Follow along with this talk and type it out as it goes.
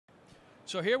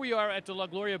So here we are at the La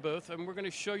Gloria booth, and we're going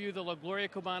to show you the La Gloria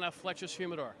Cubana Flechas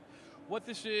Humidor. What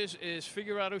this is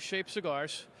figurado-shaped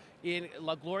cigars in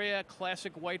La Gloria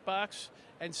Classic White Box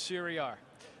and Serie R.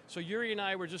 So Yuri and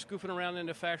I were just goofing around in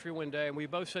the factory one day, and we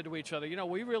both said to each other, you know,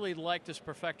 we really like this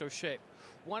perfecto shape.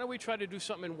 Why don't we try to do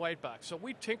something in white box? So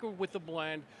we tinkered with the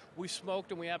blend, we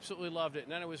smoked, and we absolutely loved it.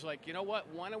 And then it was like, you know what,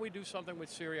 why don't we do something with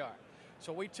Serie R?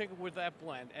 So we tinkered with that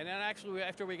blend. And then actually,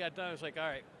 after we got done, it was like, all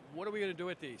right, what are we going to do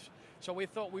with these? So we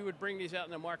thought we would bring these out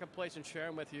in the marketplace and share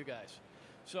them with you guys.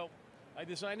 So I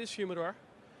designed this humidor.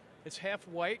 It's half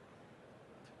white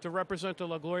to represent the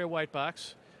La Gloria white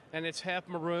box, and it's half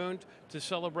marooned to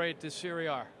celebrate the Serie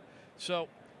R. So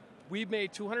we've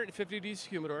made 250 of these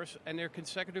humidors, and they're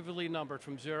consecutively numbered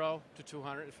from 0 to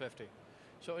 250.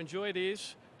 So enjoy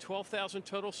these. 12,000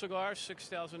 total cigars,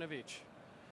 6,000 of each.